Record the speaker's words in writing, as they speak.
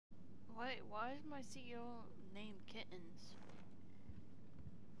Wait, why is my CEO named Kittens?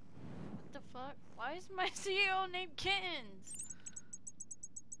 What the fuck? Why is my CEO named Kittens?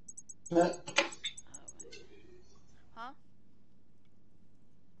 Huh? Huh?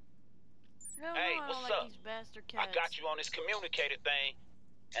 No, Hey, no, I don't what's like up? these bastard cats. I got you on this communicator thing,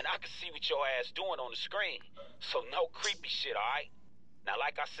 and I can see what your ass doing on the screen. So no creepy shit, alright? Now,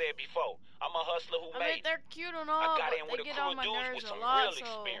 like I said before, I'm a hustler who I mean, made. they're cute and all, I got but in they with a get crew on of my dudes nerves with a some lot, real so,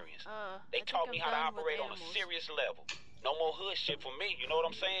 experience. I They think taught I'm me how to done with operate on a animals. serious level. No more hood shit for me, you know what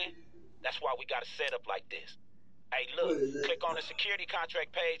I'm saying? That's why we got to set up like this. Hey, look, click on the security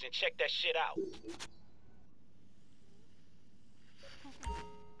contract page and check that shit out.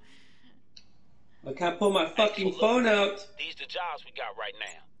 I can't pull my fucking phone out. These the jobs we got right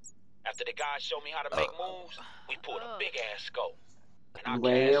now. After the guys showed me how to make moves, we pulled a big ass scope. And I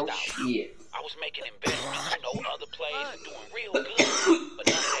Well, cashed out. shit. I was making investments, you know, other plays are doing real good, but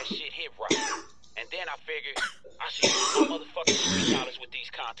none of that shit hit right. And then I figured I should use my motherfucking street dollars with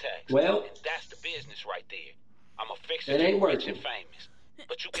these contacts. Well, and that's the business right there. I'm a fixer it to ain't the rich working. and famous.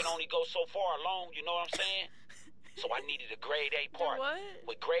 But you can only go so far alone, you know what I'm saying? So I needed a grade A partner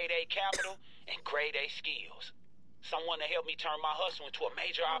with grade A capital and grade A skills. Someone to help me turn my hustle into a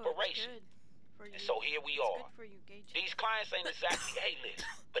major operation. And so here we are. These clients ain't exactly A-list,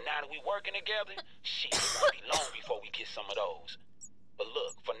 but now that we working together, shit, it won't be long before we get some of those. But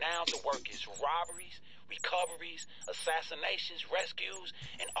look, for now the work is robberies, recoveries, assassinations, rescues,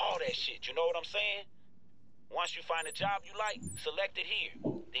 and all that shit, you know what I'm saying? Once you find a job you like, select it here.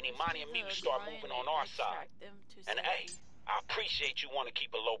 Then Imani and me will start moving on our side. And hey, I appreciate you want to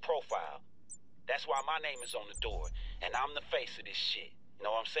keep a low profile. That's why my name is on the door, and I'm the face of this shit. You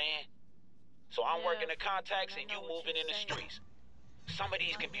know what I'm saying? So I'm working the contacts and you moving in the streets. Some of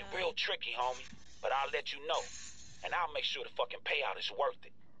these can be real tricky, homie, but I'll let you know. And I'll make sure the fucking payout is worth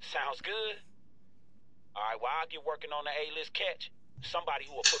it. Sounds good? Alright, well, I'll get working on the A-list catch.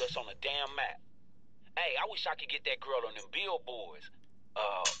 Somebody who will put us on a damn map. Hey, I wish I could get that girl on them billboards.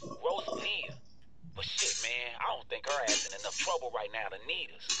 Rosalia. But shit, man, I don't think her ass in enough trouble right now to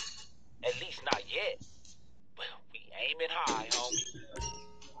need us. At least not yet. But we aiming high, homie.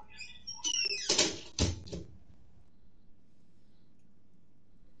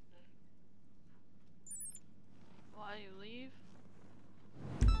 Why you leave?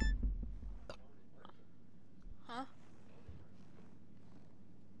 Huh?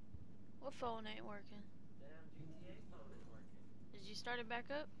 What phone ain't working? Damn GTA phone ain't working. Did you start it back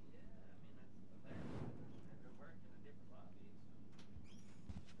up? Yeah, I mean, they're working in different lobbies.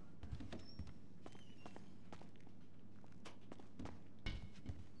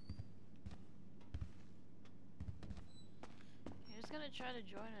 He was gonna try to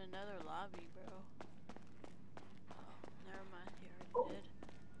join another lobby, bro. Oh, never mind, he already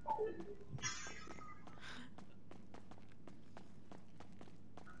did.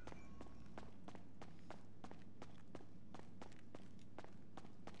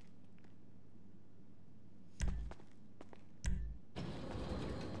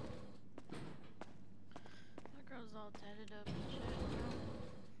 My girl's all tatted up and shit,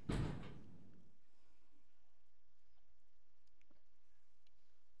 bro.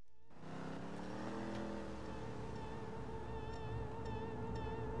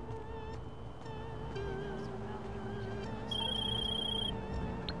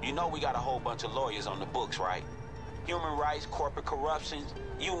 You know we got a whole bunch of lawyers on the books, right? Human rights, corporate corruption,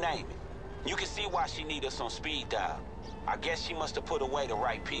 you name it. You can see why she need us on speed dial. I guess she must have put away the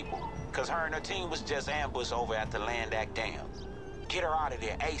right people, cause her and her team was just ambushed over at the Land Act Dam. Get her out of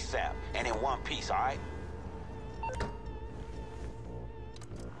there ASAP, and in one piece, all right?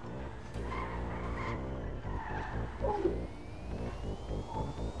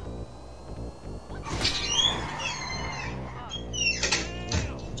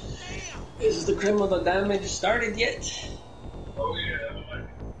 Is the criminal damage started yet? Oh yeah.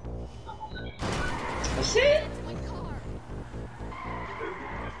 That's it? My car!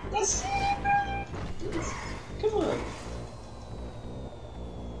 That's it, bro. Come on.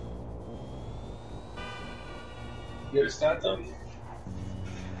 Did it start though?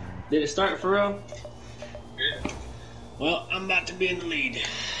 Did it start for real? Yeah. Well, I'm about to be in the lead.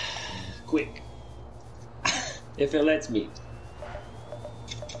 Quick. If it lets me.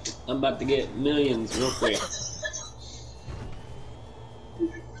 I'm about to get millions real quick.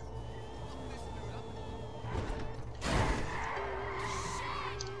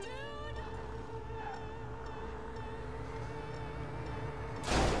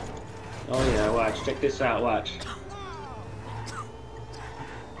 Oh yeah, watch. Check this out, watch.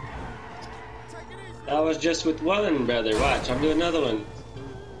 That was just with one brother. Watch, I'll do another one.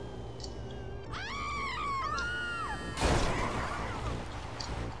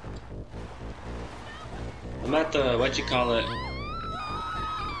 about the what you call it?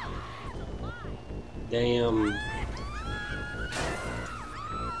 Damn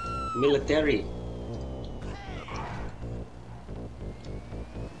military.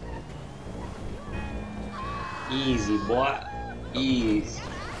 Easy, boy. Easy.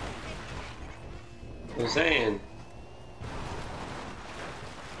 I'm saying.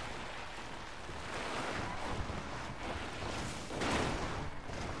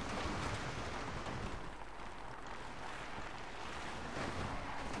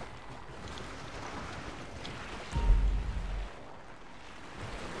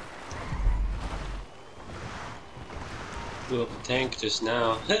 Blew up a tank just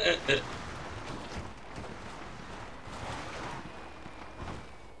now.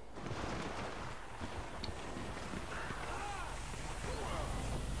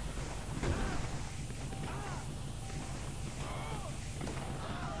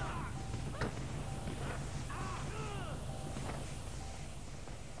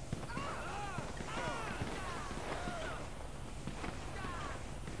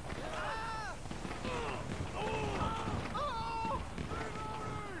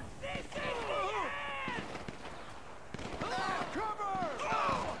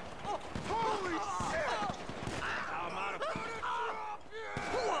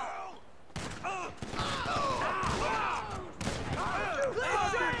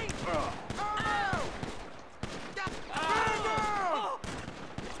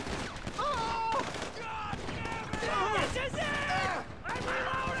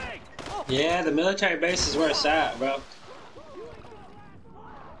 Yeah, the military base is where it's at, bro.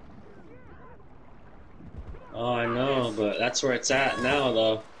 Oh, I know, but that's where it's at now,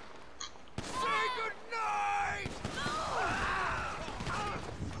 though.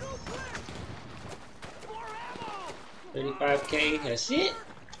 35K, that's it.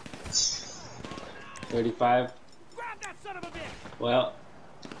 35. Well,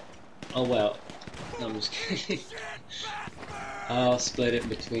 oh well. No, I'm just kidding. I'll split it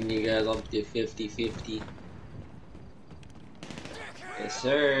between you guys. I'll do 50-50. Yes,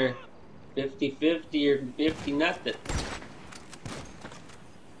 sir. 50-50 or 50 nothing.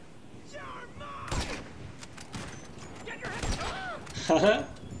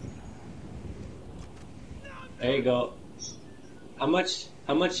 There you go. How much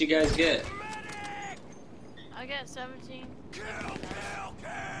you guys get? I got 17.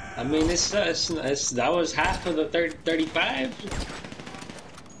 I mean, that was half of the 35.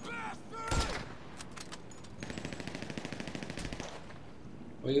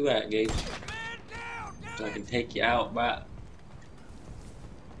 Where you at, Gage? So I can take you out, but.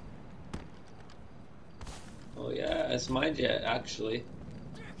 Oh yeah, that's my jet, actually.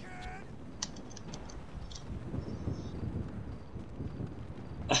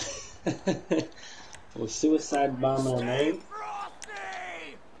 Well, suicide bomber, man.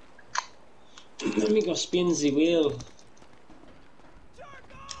 Let me go spin the wheel.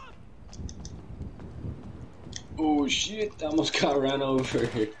 Oh shit, I almost got run over.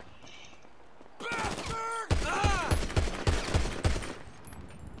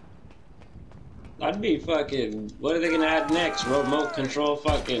 That'd be fucking. What are they gonna add next? Remote control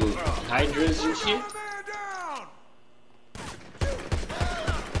fucking hydras and shit?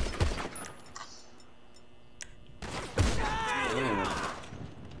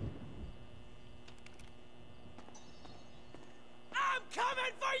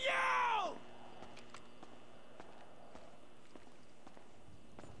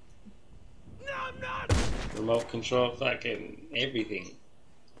 Remote control fucking everything.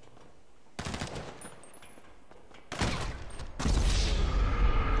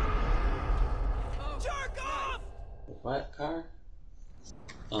 What car?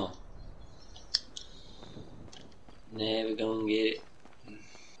 Oh. Never gonna get it.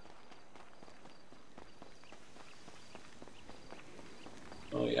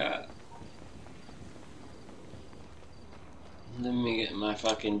 Oh yeah. Let me get my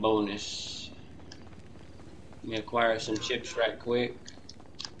fucking bonus. Let me acquire some chips right quick.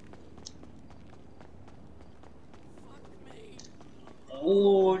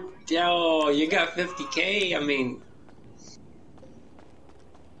 Oh, yo, you got 50K? I mean,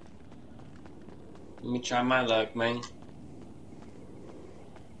 let me try my luck, man.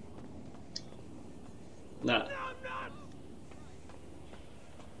 Nah.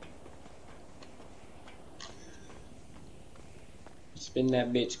 Spin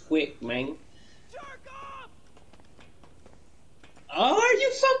that bitch quick, man. Oh, are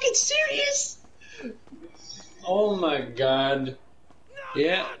you fucking serious? Oh my god.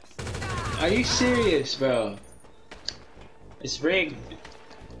 Yeah. Are you serious, bro? It's rigged.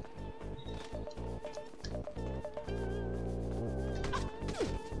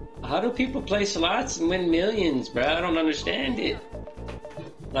 How do people play slots and win millions, bro? I don't understand it.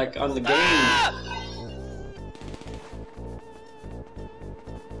 Like on the game.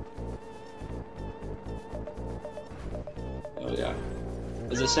 Oh yeah.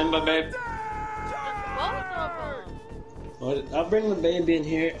 Is it Simba, babe? Both of them. Well, I'll bring the baby in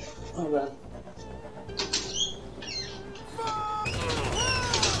here. Hold on.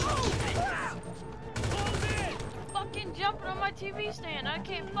 Fucking jumping on my TV stand. I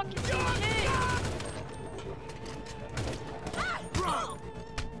can't fucking see shit.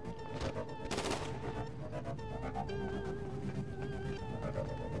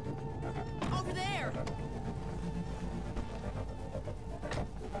 Over there.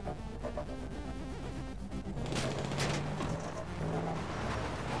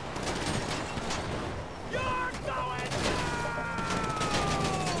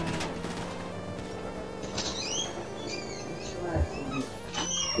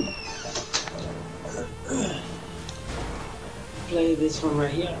 Play this one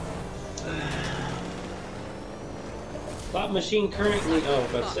right here. Slot machine currently. Oh,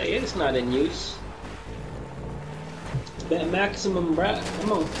 but say it's not in use. Bet maximum, bruh.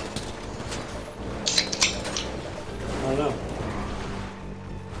 Come on. I don't know.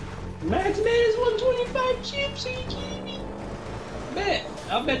 Max bet is 125 chips. Are you kidding me? Bet.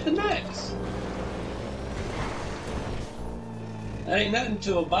 I'll bet the max. That ain't nothing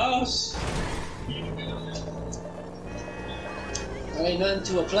to a boss. That ain't nothing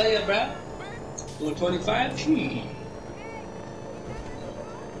to a player, bruh. 125? Gee.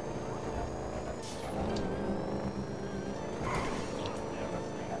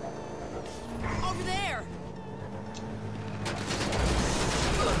 Over there.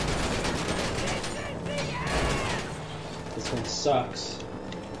 This one sucks.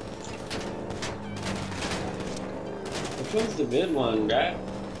 Which one's the good one, bruh?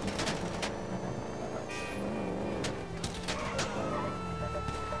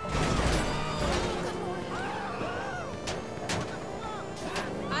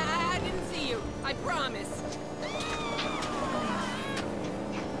 I didn't see you. I promise.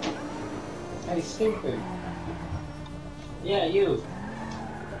 Hey, stupid. Yeah, you.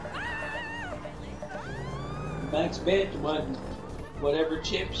 Max bet, whatever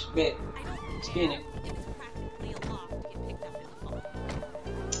chips, bet. Spin it. It was practically a lock to get picked up in the fall.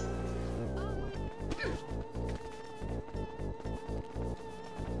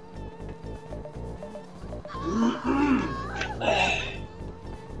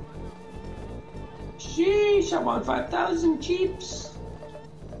 Sheesh, I want 5,000 chips.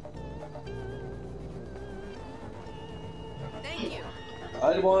 Thank you.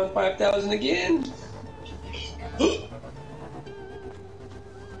 I want 5,000 again.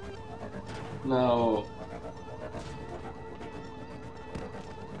 No.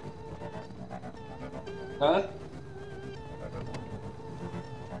 Huh?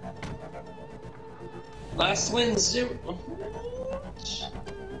 Last win 0.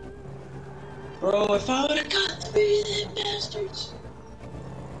 Bro, if I would've got 3 of them bastards,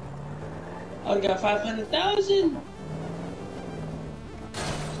 I would've got 500,000.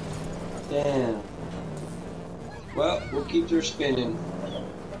 Damn. Well, we'll keep her spinning.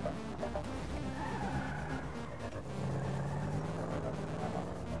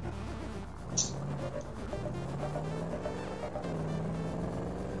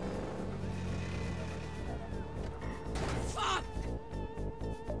 Fuck!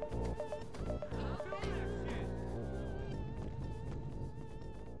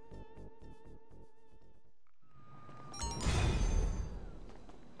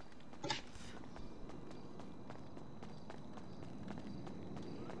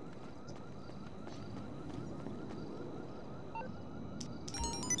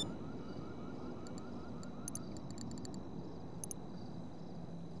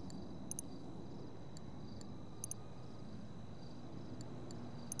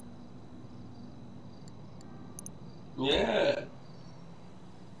 Yeah.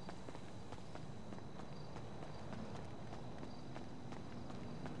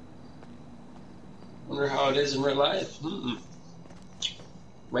 Wonder how it is in real life.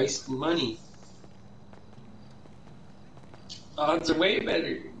 Wasting money. Odds are way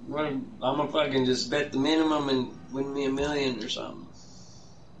better. I'm gonna fucking just bet the minimum and win me $1 million or something.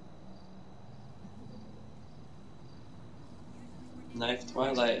 Knife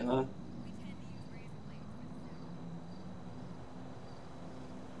Twilight, huh?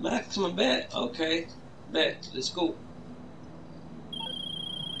 Maximum bet. Okay. Bet. Let's go.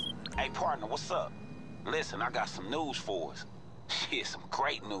 Hey, partner, what's up? Listen, I got some news for us. Shit, some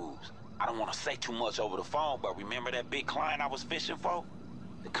great news. I don't want to say too much over the phone, but remember that big client I was fishing for?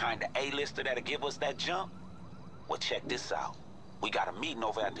 The kind of A-lister that'll give us that jump? Well, check this out. We got a meeting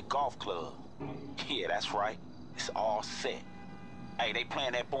over at the golf club. Yeah, that's right. It's all set. Hey, they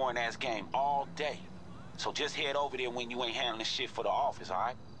playing that boring-ass game all day. So just head over there when you ain't handling shit for the office, all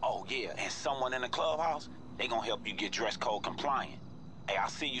right? Oh, yeah, and someone in the clubhouse, they gonna help you get dress code compliant. Hey, I'll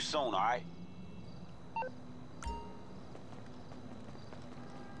see you soon, all right?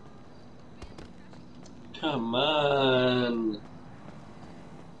 Come on.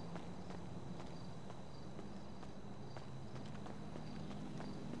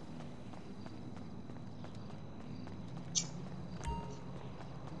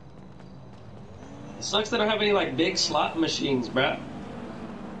 It sucks they don't have any like big slot machines, bruh.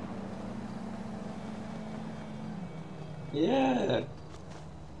 Yeah.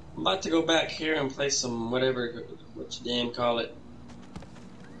 I'm about to go back here and play some whatever, what you damn call it.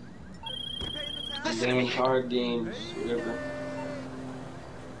 Damn card games, whatever.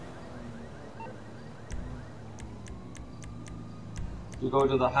 You go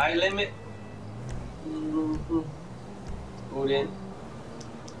to the high limit. Go in.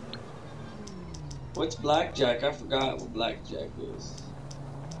 What's blackjack? I forgot what blackjack is.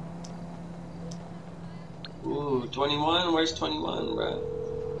 Ooh, 21? Where's 21, bro?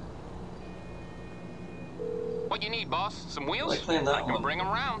 What you need, boss? Some wheels? I like playing that I can one. bring them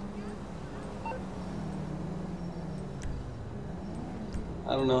around.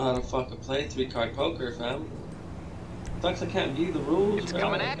 I don't know how to fucking play 3-card poker, fam. Sucks I can't view the rules, It's bro.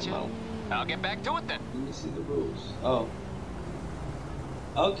 coming at you. Come on. I'll get back to it then. Let me see the rules. Oh.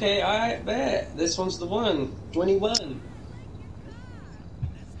 Okay, alright, bet. This one's the one. 21.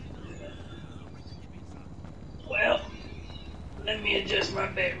 Well, let me adjust my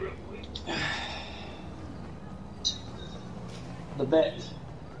bet real quick. The bet.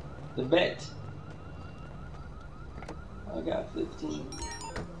 The bet. I got 15.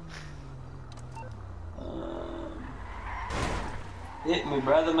 Hit me,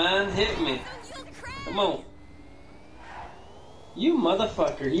 brother, man. Hit me. Come on. You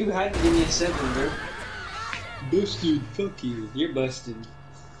motherfucker. You had to give me a 7, bro. Busted. Fuck you. You're busted.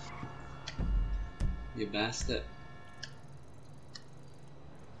 You bastard.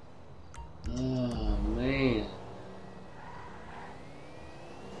 Oh, man.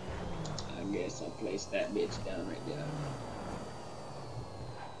 I guess I'll place that bitch down right there.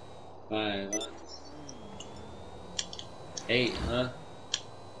 5, huh? 8, huh?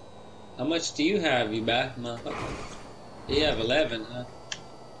 How much do you have, you back, motherfucker? You have 11, huh?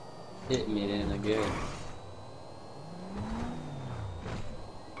 Hit me then, I guess.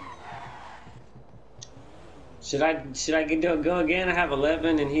 Should I go again? I have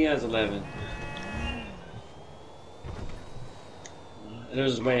 11 and he has 11.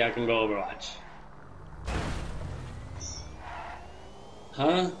 There's a way I can go Overwatch.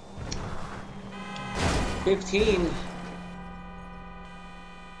 Huh? 15.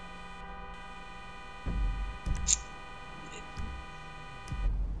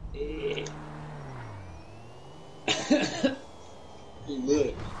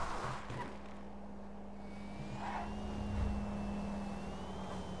 Look.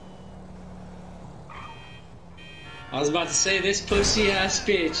 I was about to say this pussy ass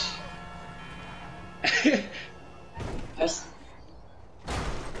bitch.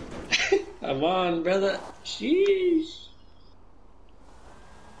 I'm on, brother. Sheesh.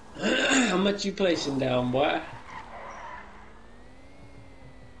 How much you placing down, boy?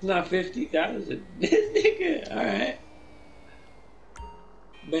 Not 50,000. This nigga. Alright.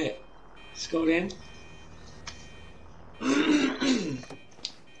 Bet. Let's go then.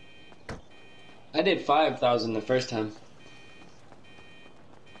 I did 5,000 the first time.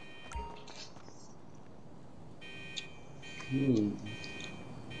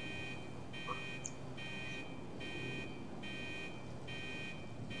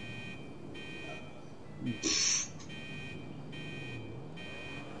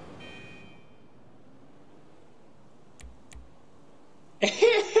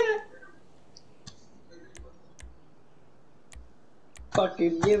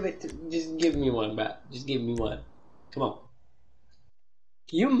 Fucking give it to, just give me one, bro. Just give me one. Come on.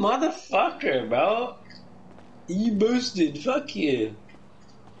 You motherfucker, bro. You boosted. Fuck you.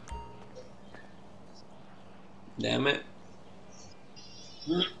 Damn it.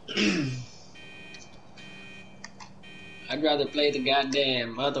 I'd rather play the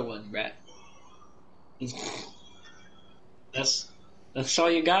goddamn other one, bro. That's all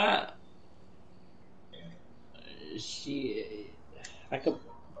you got? Shit. I could...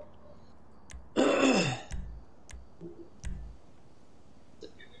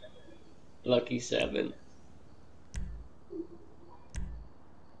 Lucky 7.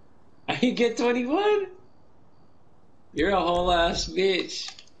 You get 21? You're a whole ass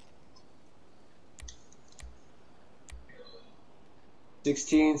bitch.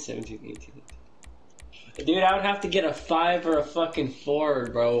 16, 17, 18. Dude, I would have to get a 5 or a fucking 4,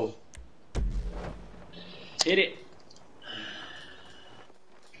 bro. Hit it.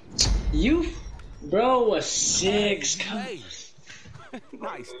 You, bro, a 6. Hey.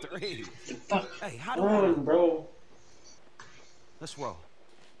 Nice 3. Fuck. Hey, how do on, bro? Let's roll.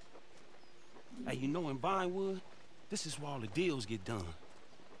 Hey, you know in Vinewood, this is where all the deals get done.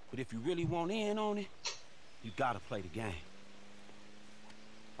 But if you really want in on it, you gotta play the game.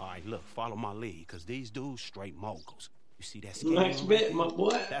 All right, look, follow my lead, because these dudes straight moguls. You see that skin? Next bit, my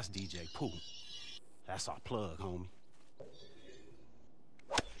boy. That's DJ Pooh. That's our plug, homie.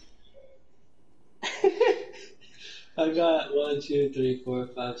 I got 1, 2, 3, 4,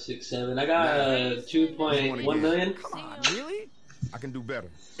 5, 6, 7. I got 2.1 million. Come on, really? I can do better.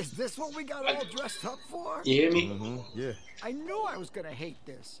 Is this what we got all dressed up for? You hear me? Yeah. I knew I was gonna hate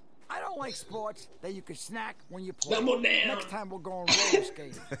this. I don't like sports that you can snack when you play. Double down. Next time we'll go on roller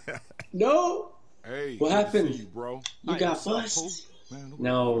skating. No. Hey, What happened? you, bro. You got what's up, bust. Man,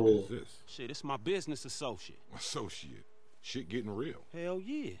 No. What is this? Shit, it's my business associate. Associate. Shit getting real. Hell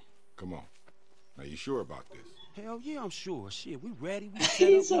yeah. Come on. Now, you sure about this? Hell yeah, I'm sure. Shit, we ready. We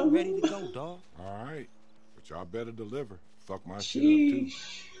set up. We ready to go, dog. All right. But y'all better deliver. Fuck my shit up, too.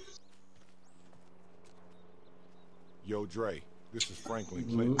 Sheesh. Yo, Dre, this is Franklin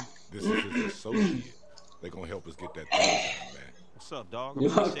Clinton. This is his associate. They gonna help us get that thing down, man. What's up, dog? You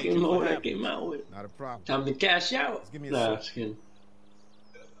Appreciate fucking you know for what I having came me. out with. Not a problem. Time to cash out. Just give me a Nah, sec. just kidding.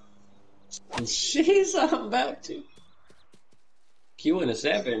 Jeez, I'm about to. Q in a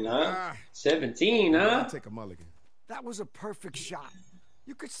 7, huh? 17, huh? I'll take a mulligan. That was a perfect shot.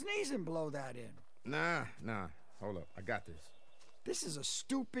 You could sneeze and blow that in. Nah. Hold up. I got this. This is a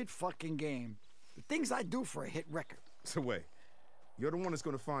stupid fucking game. The things I do for a hit record. So wait. You're the one that's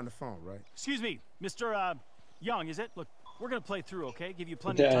gonna find the phone, right? Excuse me, Mr. Young, is it? Look, we're gonna play through, okay? Give you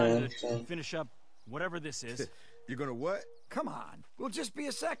plenty of time to finish up whatever this is. You're gonna what? Come on. We'll just be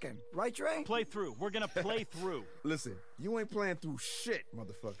a second. Right, Dre? Play through. We're gonna play through. Listen, you ain't playing through shit,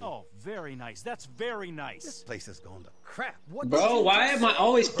 motherfucker. Oh, very nice. That's very nice. This place is going to Crap. What did Bro, you why just am I say?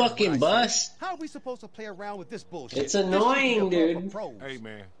 always fucking bust? How are we supposed to play around with this bullshit? It's annoying, This should be a dude. club for pros. Hey,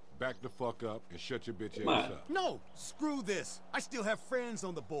 man. Back the fuck up and shut your bitch Come ass on. up. No, screw this. I still have friends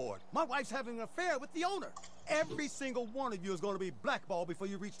on the board. My wife's having an affair with the owner. Every single one of you is going to be blackballed before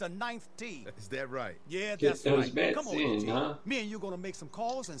you reach the 9th tee. Is that right? Yeah, Get that's those right. bets Come on, in, Eugene. huh? Me and you going to make some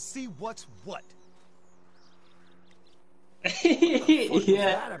calls and see what's what.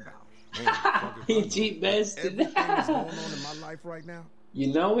 Yeah. That about? Man, fuck if I He know. cheap bested. Everything that's going on in my life right now,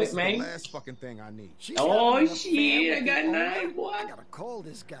 You know this it, is the man. last fucking thing I need. She's Oh, having an shit, affair I with got the owner? 9, boy. I gotta call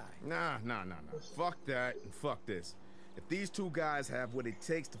this guy. Nah. Fuck that and fuck this. If these two guys have what it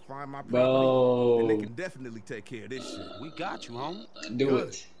takes to find my property, Bro. then they can definitely take care of this shit. We got you, homie. Do Good.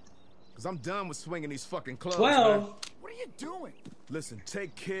 it. Cause I'm done with swinging these fucking clubs, 12. man. What are you doing? Listen,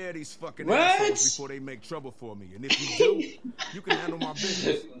 take care of these fucking What? assholes before they make trouble for me. And if you do, you can handle my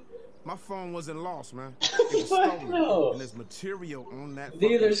business. My phone wasn't lost, man. It was Fuck stolen. no. And there's material on that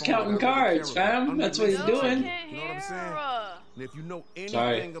Dealer's fucking phone counting that I cards, would carry fam. under That's the what he's list. doing. You know what I'm saying? And if you know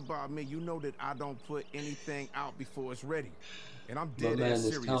Sorry. anything about me, you know that I don't put anything out before it's ready. And I'm My dead man ass is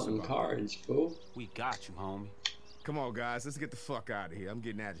serious counting about cards, fool. We got you, homie. it. Come on, guys, let's get the fuck out of here. I'm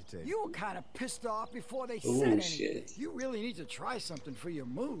getting agitated. You were kind of pissed off before they Ooh, said anything. shit. You really need to try something for your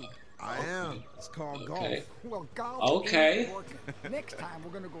mood. I am. It's called golf. Okay. Well, golf Okay. ain't working. Next time,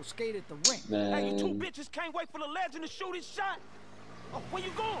 we're gonna go skate at the rink. Hey, you two Man, bitches can't wait for the legend to shoot his shot. Oh, where you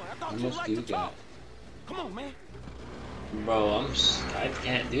going? I thought I you must liked do to that. talk. Come on, man. bro, I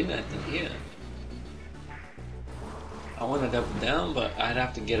can't do nothing here. I want to double down, but I'd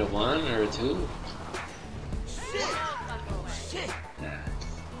have to get a 1 or a 2. Nah.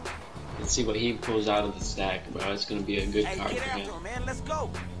 Let's see what he pulls out of the stack, bro. It's gonna be a good Hey, card get for after him. him, man. Let's go.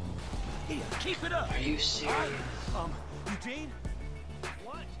 Here, keep it up. Are you serious? Eugene?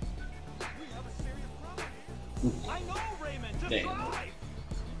 What? We have a serious problem here. I know, Raymond. Just Damn. drive.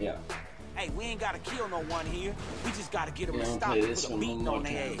 Yeah. Hey, we ain't gotta kill no one here. We just gotta get them Yeah, to I'm stop gonna play and this put a one beating one on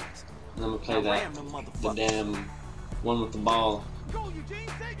more their time. ass. And I'm gonna play Now that. ram them The motherfuckers. damn one with the ball. Go, Eugene.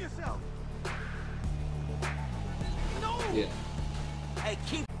 Save yourself. No. Yeah. Hey,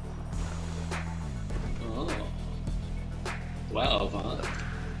 keep. Oh. 12, huh?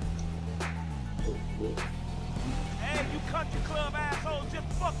 Oh, cool. Hey, you country club assholes just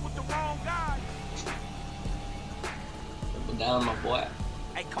fuck with the wrong guy. Double down, my boy.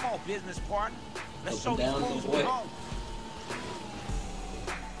 Hey, come on, business partner. Let's show Up these and down, fools boy. we're home.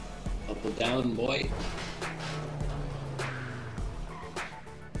 Up Double down, boy.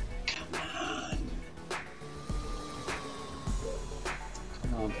 Come on.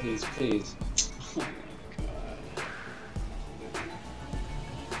 Come on, please, please. Oh my god.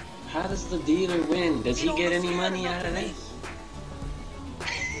 How does the dealer win? Does he get any money out of this?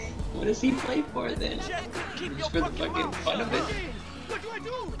 What does he play for then? Just for the fucking fun of it? What do I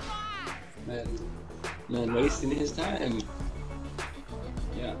do? Man, wasting his time.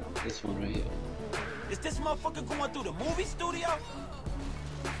 Yeah, this one right here. Is this motherfucker going through the movie studio?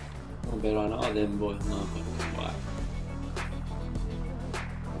 I'll bet on all them boys, motherfuckers. Wow.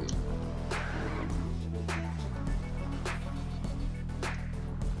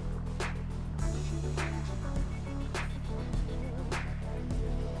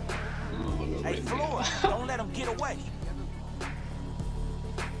 Hey, Floyd, don't let him get away.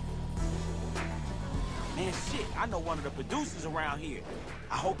 Man, shit, I know one of the producers around here.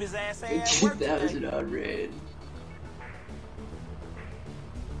 I hope his ass ain't at work today. 2,000 on red.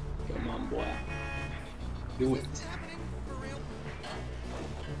 Come on, boy. Do it.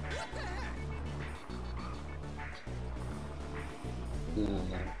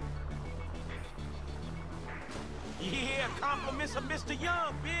 Yeah, compliments of Mr.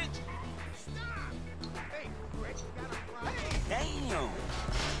 Young, bitch. Hey, Greg, you got a problem. Damn.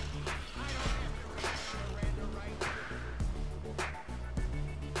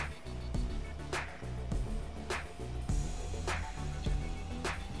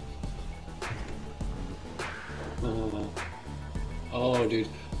 Oh, dude.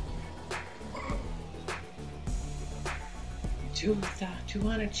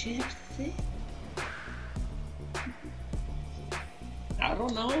 200 chips, that's it? I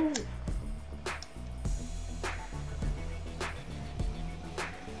don't know.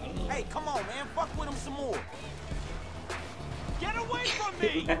 Hey, come on, man. Fuck with him some more. Get away from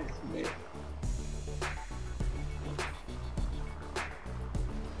me!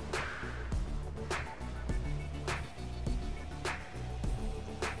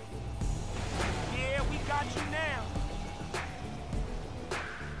 Yeah, we got you now.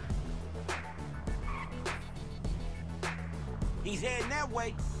 He's heading that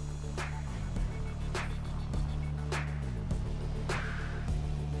way.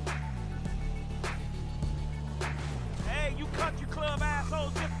 Hey, you country club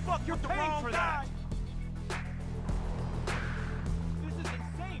assholes, just fuck with the wrong guy. This is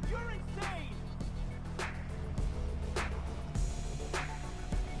insane. You're insane.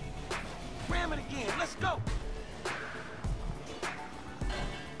 Ram it again. Let's go.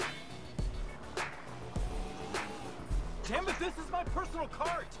 Damn it, this is my personal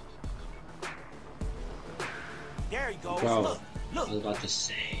cart. There he goes. Bro, Look, look. I was about to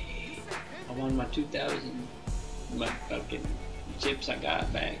say, I want my 2,000, my fucking chips I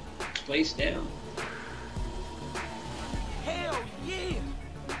got back. Place down. Hell yeah.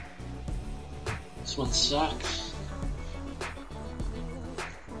 This one sucks.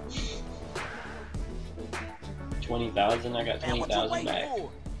 $20,000, I got 20,000 back.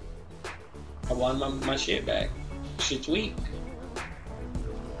 I want my shit back. Shit's weak.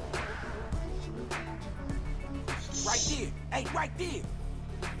 Right there. Hey, right there.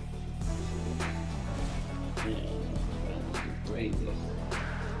 Yeah, crazy.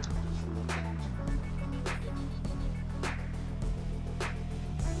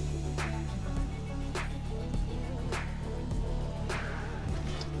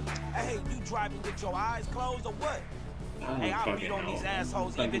 Hey, you driving with your eyes closed or what? Hey, I'll beat on these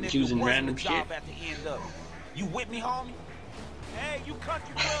assholes even if it choosing wasn't random a job shit. at the end of it. You with me, homie? Hey, you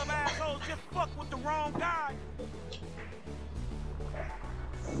country club assholes, just fuck with the wrong guy.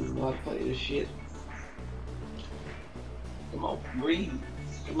 I do not play this shit. Come on, breathe.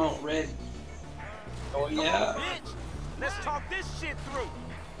 Come on, Red. Oh Come yeah. on, bitch. Let's talk this shit through.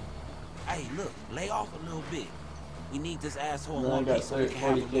 Hey, look, lay off a little bit. We need this asshole in one piece so we can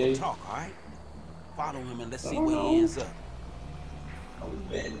have a little talk, all right? Follow him and let's see where he ends up. I was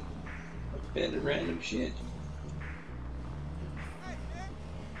betting random shit.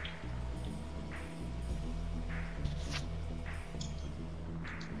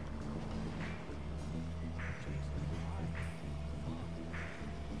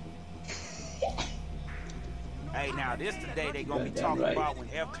 Hey, now this the day they gonna be talking about when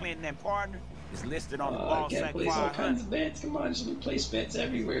F. Clinton and partner is listed on the I ball can't sack place all 500. kinds of bets. Come on, just we place bets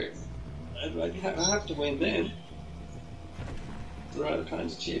everywhere. I have to win then. There are all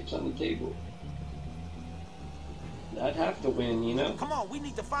kinds of chips on the table. I'd have to win, you know? Come on, we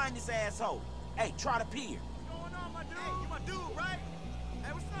need to find this asshole. Hey, try to peer. What's going on, my dude? Hey, you my dude, right?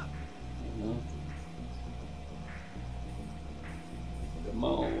 Hey, what's up? Come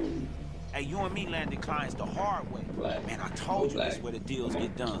on. Hey, you and me landed clients the hard way. Black. Man, I told you Black. this where the deals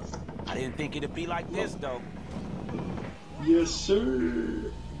get done. I didn't think it'd be like this, though. Yes,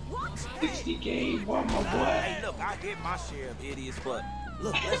 sir. 60K, wow, my boy. Hey, look, I get my share of idiots, but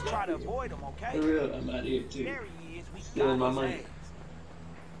look, let's try to avoid them, okay? For real, I'm out here too. There he is. We Stealing got my his money. ass.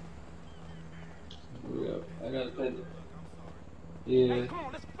 For real, I gotta pay the... Yeah. Hey, come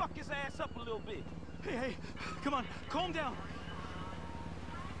on, let's fuck his ass up a little bit. Hey, come on, calm down.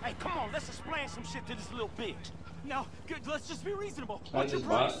 Hey, come on, let's explain some shit to this little bitch. Now, good, let's just be reasonable. I What's your just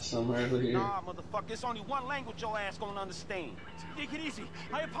price? bought some earlier. Nah, motherfucker, it's only one language your ass gonna understand. Take it easy.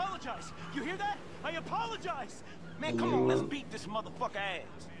 I apologize. You hear that? I apologize. Man, come on, let's beat this motherfucker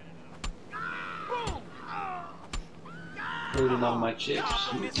ass. Boom! Putting on my chips.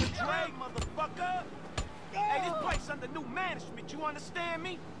 Mr. Dre, motherfucker! Hey, this place under new management, you understand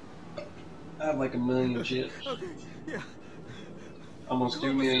me? I have like 1 million chips. Okay, yeah. Almost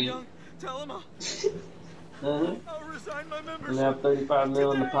 2 million. Tell him Uh-huh. I'll resign my membership. And I have 35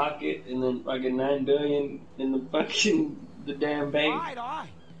 mil in the pocket, and then fucking 9 billion in the fucking the damn bank. All right. I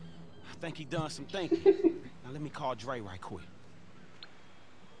think he done some thinking. Now let me call Dre right quick.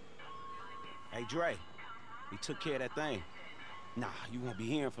 Hey, Dre, we took care of that thing. Nah, you won't be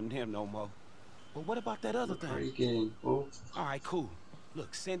hearing from him no more. But what about that other thing? Freaking cool. All right, cool.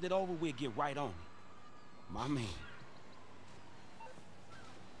 Look, send it over, we'll get right on it. My man.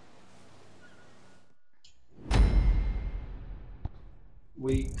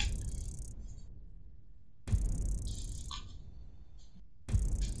 Weak.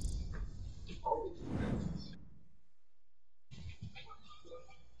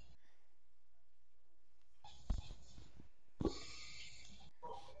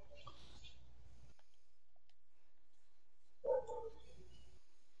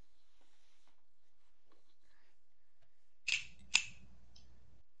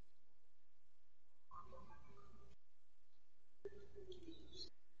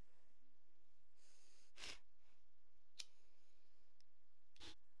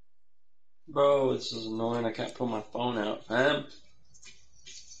 Bro, this is annoying. I can't pull my phone out, fam.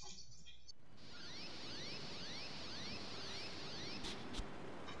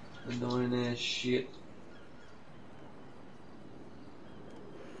 Annoying ass shit.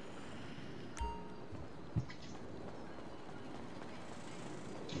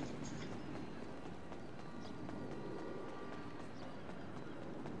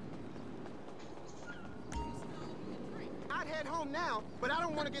 I'd head home now, but I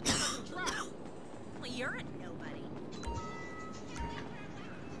don't want to get stuck in traffic. Well, you're a nobody.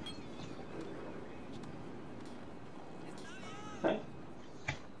 Huh?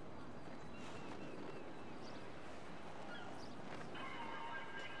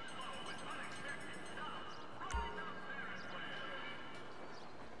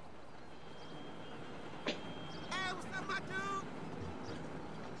 Hey, what's up, my dude?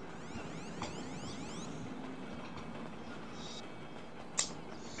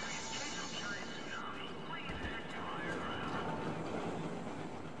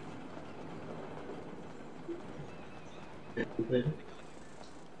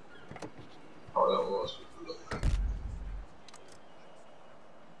 Oh, that was.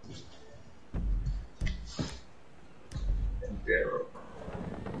 And Barrow.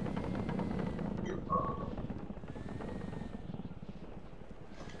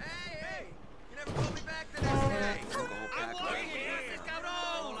 Hey! You never called me back the next day. I'm working here,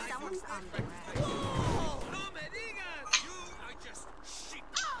 cabrón. Someone's on the way. No me digas. You are just shit.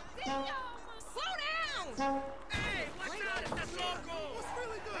 Slow down! Hey, watch out, estás loco. What's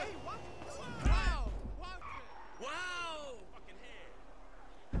really good? Hey, what? Wow. Wow. Fucking head.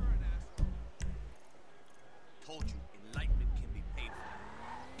 You're an asshole. Told you, enlightenment can be painful.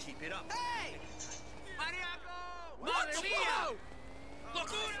 Keep it up. Hey! Mariaco! Madre mía!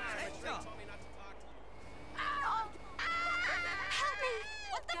 Locura! Help me!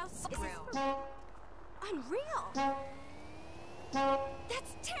 What the f***? Unreal!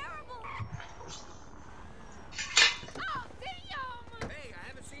 That's terrible! Oh, damn! Hey, I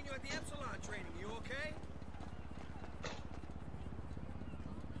haven't seen you at the Epsilon training. You okay?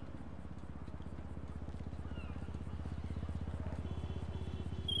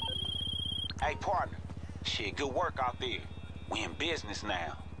 Hey, partner. Shit, good work out there. We in business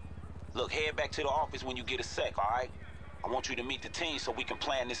now. Look, head back to the office when you get a sec, all right? I want you to meet the team so we can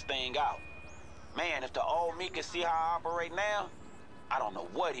plan this thing out. Man, if the old me can see how I operate now, I don't know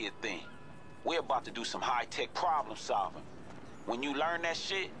what he'd think. We're about to do some high-tech problem solving. When you learn that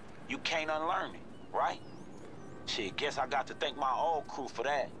shit, you can't unlearn it, right? Shit, guess I got to thank my old crew for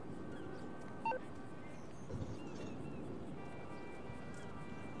that.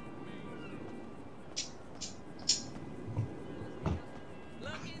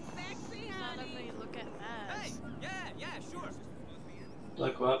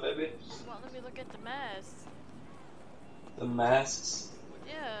 Like what, baby? Won't let me look at the masks. The masks?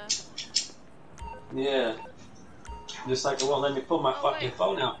 Yeah. Yeah. Just like it won't let me pull my fucking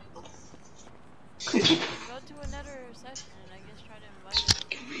phone out. Go to another session and I guess try to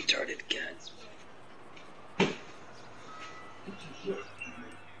invite him. Retarded cats.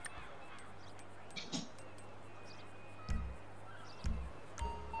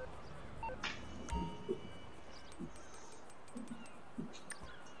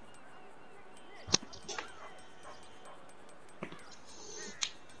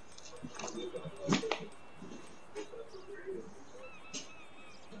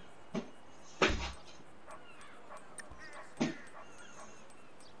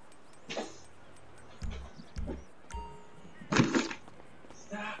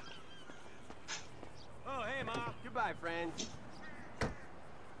 Oh, hey, Ma. Goodbye, friend.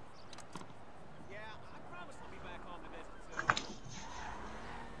 Yeah, I promise I'll be back on the visit soon.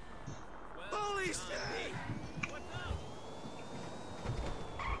 Well, holy shit! What's up?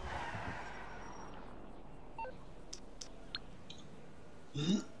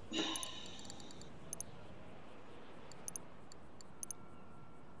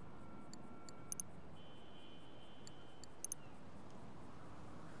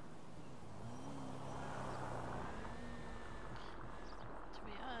 To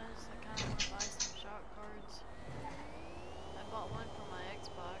be honest, I kind of want to buy some shot cards. I bought one for my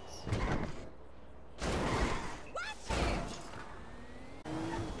Xbox.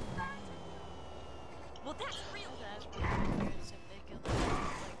 Well, that's real. I asked my parents if they could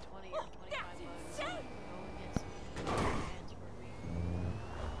like 20 or 25 bucks. Go and get some hands for me.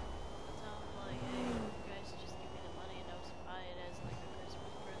 I tell them like, hey, you guys just give me the money and I'll just buy it as like a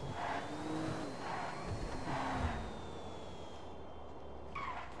Christmas present.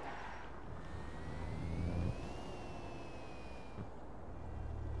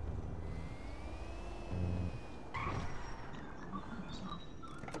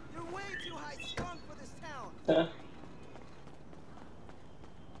 You're way too high strung for this town.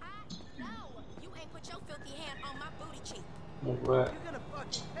 No, you ain't put your filthy hand on my booty cheek. What? You're gonna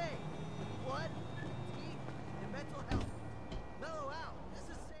fucking pay. Blood, teeth, and mental health. Mellow out. This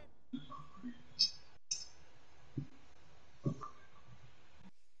is San.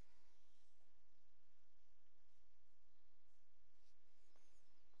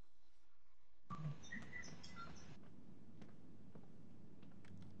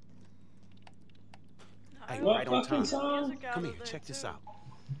 Hey, What right on fucking time. song? Come here, check this out.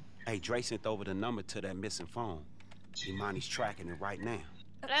 Hey, Dre sent over the number to that missing phone. Imani's tracking it right now.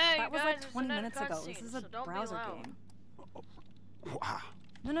 Hey, That was guys, like it's 20 another minutes ago. cutscene, This is so a don't be browser loud. game. Wow.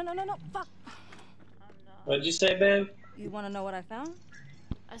 No, fuck. I'm not. What'd you say, babe? You want to know what I found?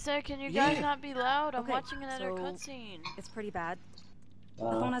 I said, can you guys Yeah. not be loud? I'm Okay, watching another so- cutscene. It's pretty bad. The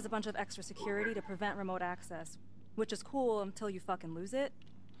phone has a bunch of extra security to prevent remote access, which is cool until you fucking lose it.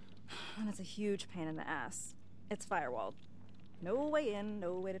 And it's a huge pain in the ass. It's firewalled. No way in,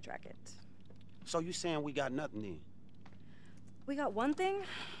 no way to track it. So you saying we got nothing then? We got one thing,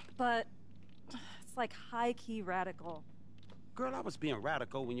 but it's like high-key radical. Girl, I was being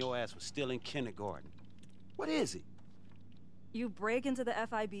radical when your ass was still in kindergarten. What is it? You break into the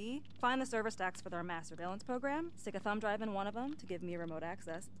FIB, find the server stacks for their mass surveillance program, stick a thumb drive in one of them to give me remote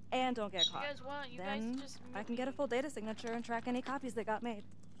access, and don't get caught. You guys want? You Then guys just I can get a full data signature and track any copies that got made.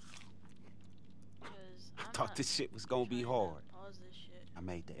 I thought this shit was gonna be hard. Pause this shit. I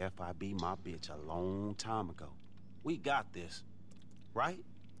made the FIB my bitch a long time ago. We got this, right?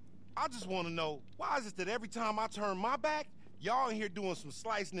 I just want to know, why is it that every time I turn my back, y'all in here doing some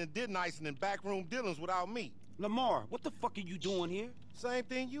slicing and dick-nicing and backroom dealings without me? Lamar, what the fuck are you doing here? Same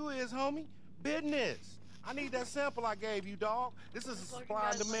thing you is, homie. Business. I need that sample I gave you, dog. This is a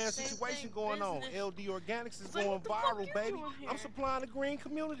supply and demand situation going on. LD Organics is going viral, baby. I'm supplying the green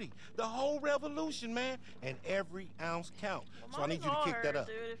community. The whole revolution, man. And every ounce count. So I need you to kick that up.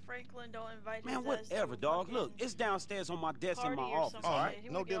 Dude, if Franklin don't invite Man, his ass to whatever, a dog. fucking Look, it's downstairs on my desk in my party or office. something, All right, he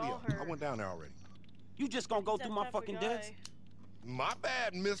no would get all dealio. I hurt. went down there already. You just gonna go That through my type of fucking guy. desk? My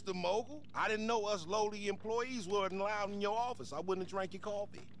bad, Mr. Mogul. I didn't know us lowly employees weren't allowed in your office. I wouldn't have drank your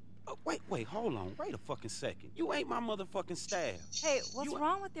coffee. Oh, wait, hold on. Wait a fucking second. You ain't my motherfucking staff. Hey, what's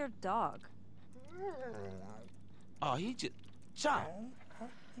wrong with your dog? Oh, he just... Chop.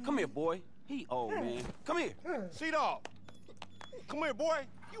 Come here, boy. He old, man. Come here. C-Dog. Come here, boy.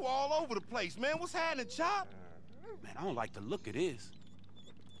 You all over the place, man. What's happening, Chop? Man, I don't like the look of this.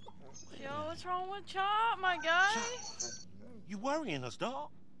 Yo, what's wrong with Chop, my guy? You worrying us, dog?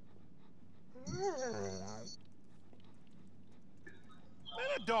 Man,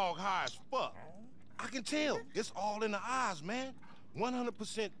 that dog high as fuck. I can tell. It's all in the eyes, man.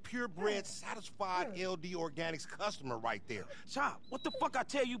 100% purebred, satisfied LD Organics customer right there. Chop, what the fuck I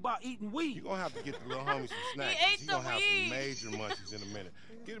tell you about eating weed? You're gonna have to get the little homie some snacks. He's gonna have some major munchies in a minute.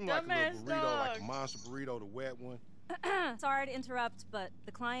 Get him like a little burrito, like a monster burrito, the wet one. Sorry to interrupt, but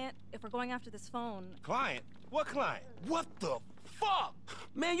the client, if we're going after this phone... Client? What client? What the fuck?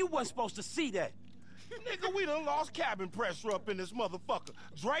 Man, you wasn't supposed to see that. Nigga, we done lost cabin pressure up in this motherfucker.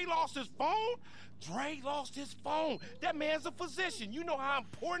 Dre lost his phone? Dre lost his phone. That man's a physician. You know how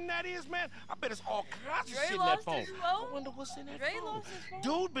important that is, man? I bet it's all kinds of shit in that phone. I wonder what's in that phone.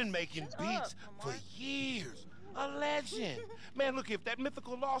 Dude been making beats for years. A legend. Man, look, if that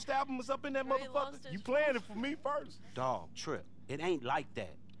mythical lost album was up in that motherfucker, you playing it for me first. Dog, Trip, it ain't like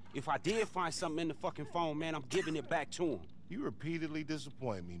that. If I did find something in the fucking phone, man, I'm giving it back to him. You repeatedly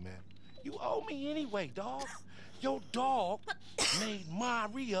disappoint me, man. You owe me anyway, dog. Your dog made my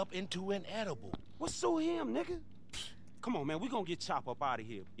re-up into an edible. What's so him, nigga? Come on, man, we gonna get Chop up out of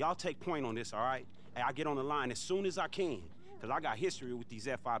here. Y'all take point on this, all right? Hey, I get on the line as soon as I can, because I got history with these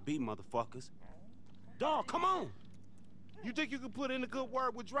FIB motherfuckers. Dog, come on. You think you could put in a good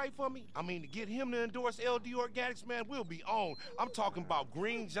word with Dre for me? I mean, to get him to endorse LD Organics, man, we'll be on. I'm talking about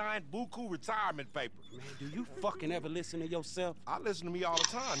Green Giant Buku retirement paper. Man, do you fucking ever listen to yourself? I listen to me all the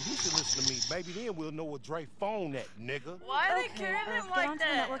time. You should listen to me. Maybe then we'll know what Dre phone at, nigga. Why are they carrying him like that? Get onto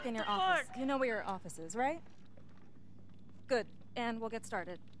the network in your office. You know where your office is, right? Good. And we'll get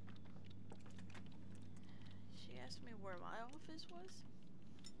started. She asked me where my office was?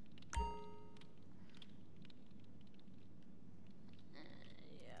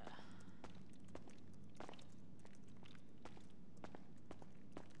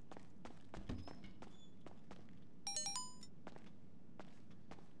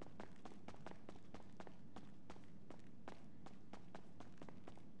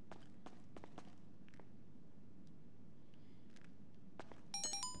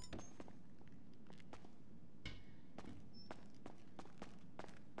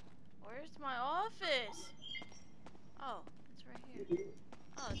 Where's my office? Oh, it's right here.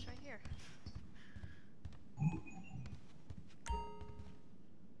 Oh, it's right here.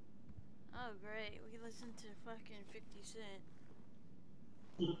 Oh, great. We listen to fucking 50 Cent.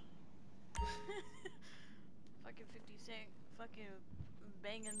 Fucking 50 Cent fucking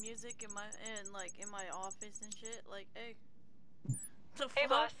banging music in my office and shit. Like, hey. Hey,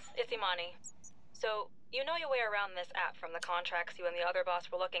 boss. It's Imani. So, you know your way around this app from the contracts you and the other boss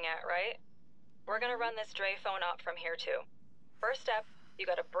were looking at, right? We're gonna run this Dre phone up from here, too. First step, you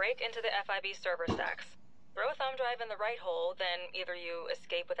gotta break into the FIB server stacks. Throw a thumb drive in the right hole, then either you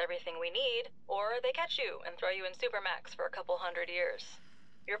escape with everything we need, or they catch you and throw you in Supermax for a couple 100 years.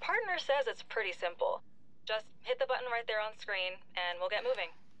 Your partner says it's pretty simple. Just hit the button right there on screen, and we'll get moving.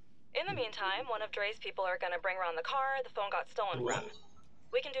 In the meantime, one of Dre's people are gonna bring around the car the phone got stolen from.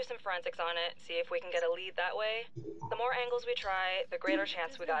 We can do some forensics on it, see if we can get a lead that way. The more angles we try, the greater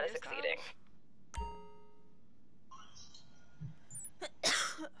chance we got of succeeding.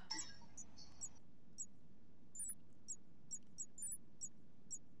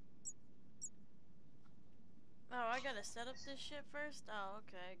 Oh, I gotta set up this shit first? Oh,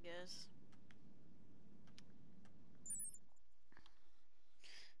 okay, I guess.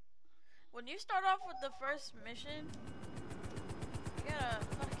 When you start off with the first mission, you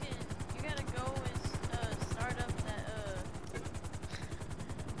gotta go and start up that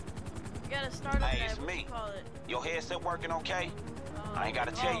you gotta start up hey, that, it's what me. you call it? Your headset working okay? I ain't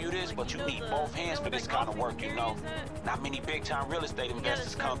gotta tell you this, but you need both hands for this kind of work, you know. Not many big-time real estate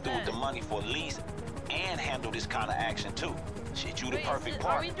investors come through with the money for lease and handle this kind of action, too. Shit, you the perfect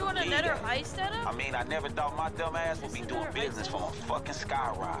partner. Are we doing another heist setup? I mean, I never thought my dumb ass would be doing business from a fucking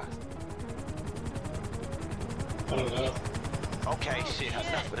skyrise. I don't know. Okay, shit,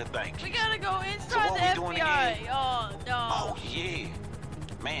 enough of the thank you. We gotta go inside the FBI. Oh, no. Oh, yeah.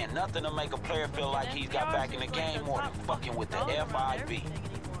 Man, nothing to make a player feel like he's got back in the game more than fucking with the FIB.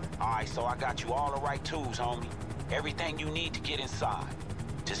 Alright, so I got you all the right tools, homie. Everything you need to get inside.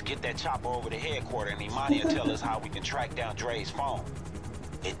 Just get that chopper over to headquarters and Imani will tell us how we can track down Dre's phone.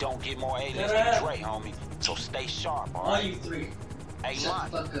 It don't get more aliens than Dre, homie. So stay sharp, alright? You three. Hey,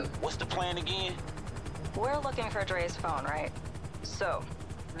 Imani, what's the plan again? We're looking for Dre's phone, right? So,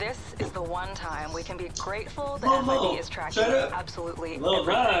 this is the one time we can be grateful that FIB is tracking absolutely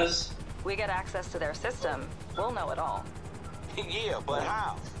everything. We get access to their system, we'll know it all. Yeah, but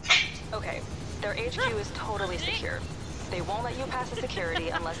how? Okay, their HQ is totally secure. They won't let you pass the security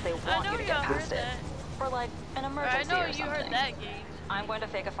unless they want you to get past it. For like an emergency or something. Heard that, Gage. I'm going to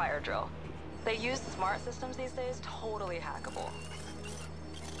fake a fire drill. They use smart systems these days, totally hackable.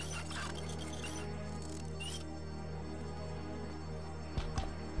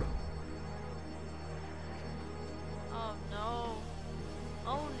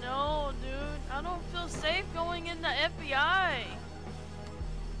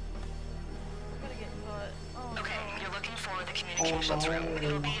 the communications room.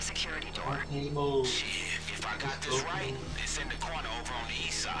 It'll be a security door. Shit, if I got this right, it's in the corner over on the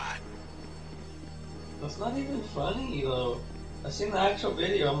east side. That's not even funny though. I seen the actual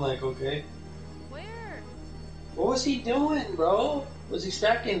video, I'm like, okay. Where? What was he doing, bro? Was he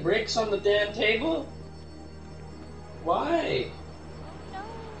stacking bricks on the damn table? Why?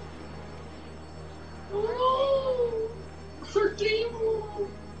 Oh no! Our table!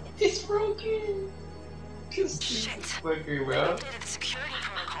 It's broken! Shit. Quicker, bro. Updated the security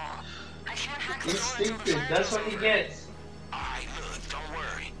protocol. I can't hack the He's door until the stupid. fire That's drills what he over. gets. Alright, look, don't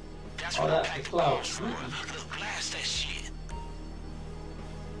worry. That's Oh, what that's I the packed clout. bombs for. Look, blast that shit.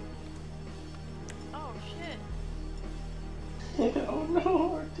 Oh shit. Oh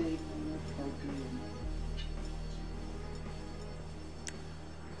no, our table is broken.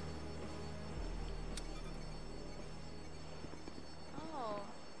 Oh.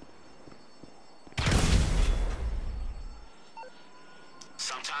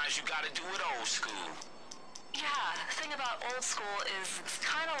 Sometimes you gotta do it old school. Yeah, the thing about old school is it's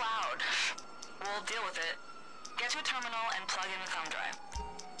kind of loud. We'll deal with it. Get to a terminal and plug in the thumb drive.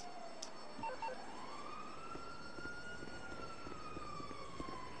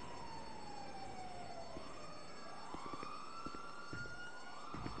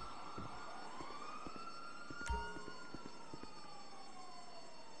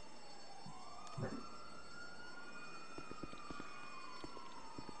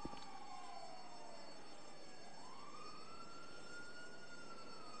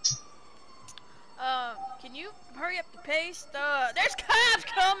 Can you hurry up the pace? There's cops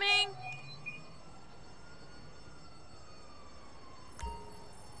coming!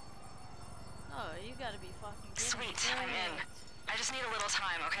 Oh, you gotta be fucking kidding me. Sweet, I'm in. I just need a little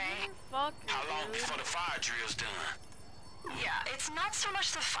time, okay? Fuck, How long dude. before the fire drill's done? Yeah, it's not so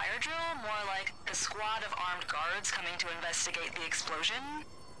much the fire drill, more like a squad of armed guards coming to investigate the explosion.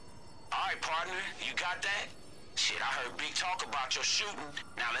 Alright, partner, you got that? Shit, I heard big talk about your shooting.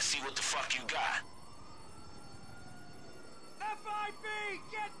 Now let's see what the fuck you got. FIB,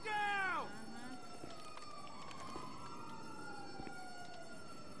 get down!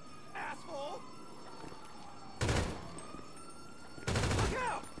 Asshole! Look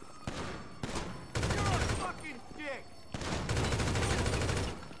out! You're a fucking dick!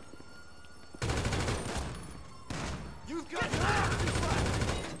 You've got nothing left!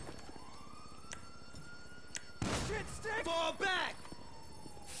 Shit stick! Fall back!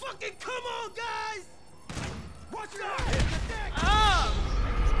 Fucking come on, guys! Watch out! Hit the deck! Oh!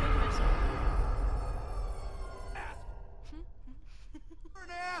 I just killed myself. You're an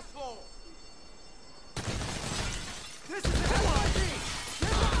asshole! This is FIB!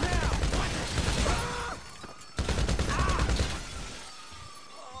 Get up now!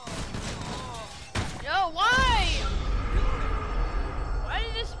 Yo, why? Why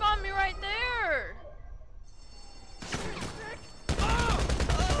did it spawn me right there?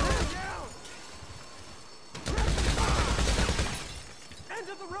 End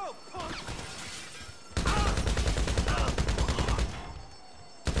of the rope, punk!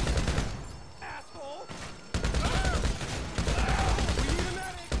 Asshole! We need a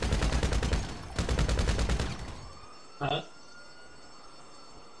medic! Huh?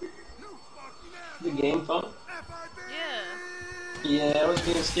 You fucking asshole! The game phone? Yeah. Yeah, I was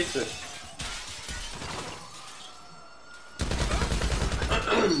being stupid.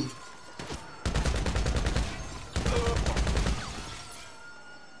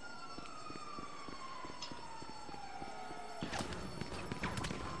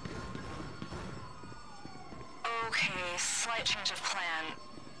 Okay, slight change of plan.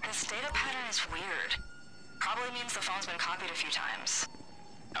 This data pattern is weird. Probably means the phone's been copied a few times.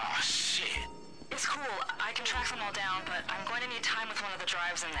 Oh, shit. It's cool, I can track them all down, but I'm going to need time with one of the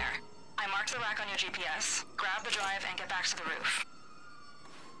drives in there. I marked the rack on your GPS. Grab the drive and get back to the roof.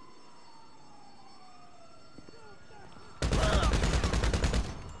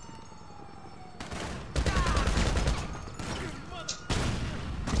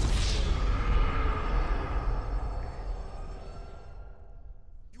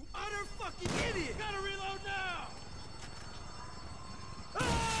 You utter fucking idiot! Gotta reload now!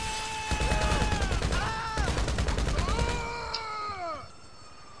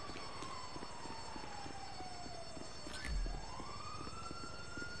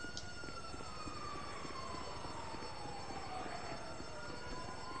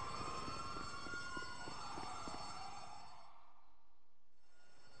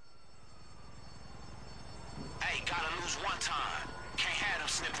 Hey, gotta lose one time. Can't have them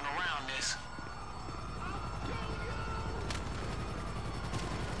sniffing around this.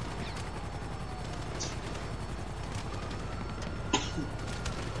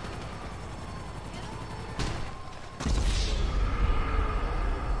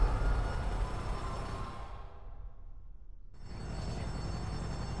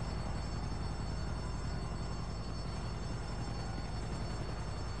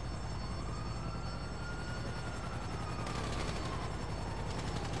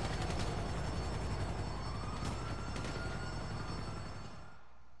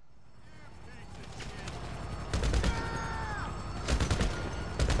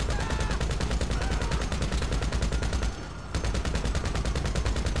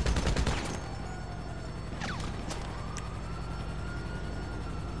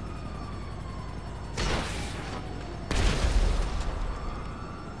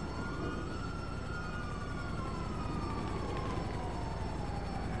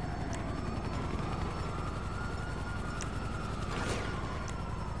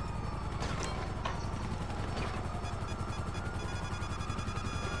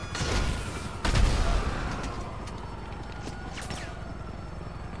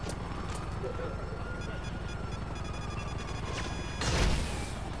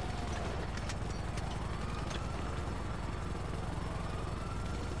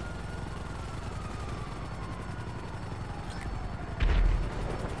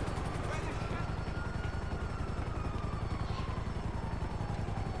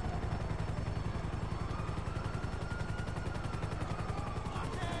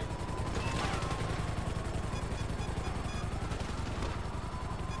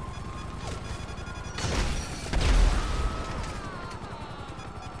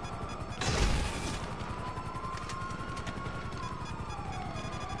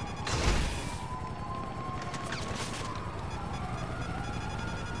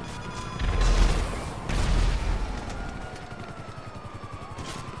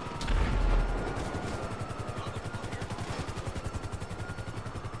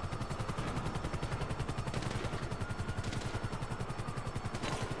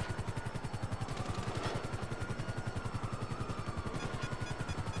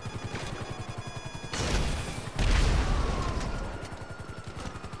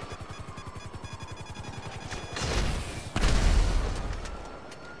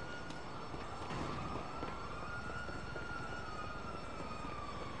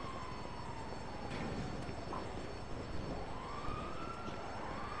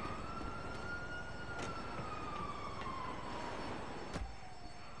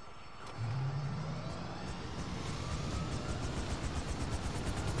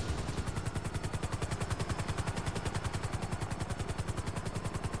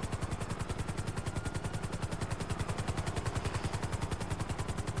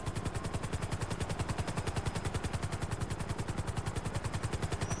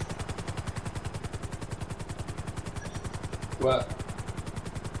 What?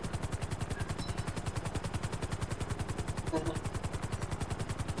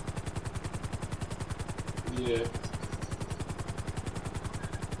 Yeah.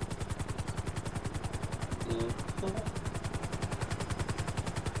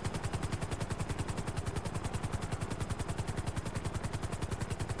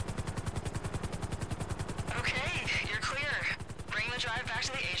 Okay, you're clear. Bring the drive back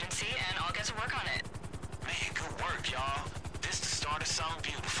to the agency and I'll get to work on it. Man, good work, y'all. This the start of something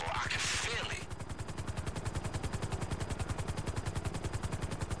beautiful. I can feel it.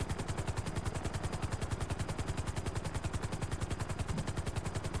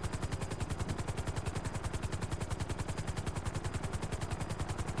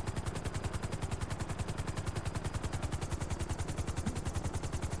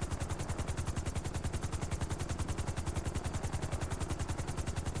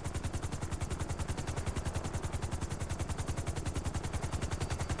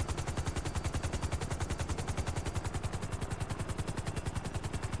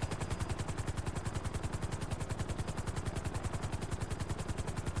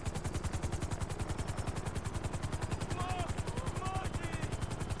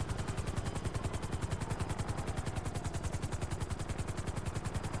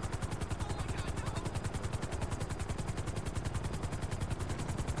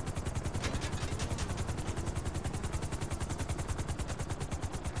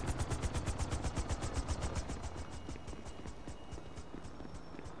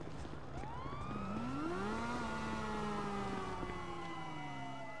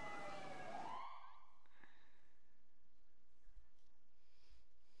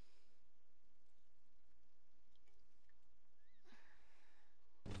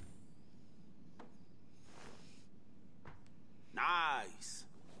 Nice.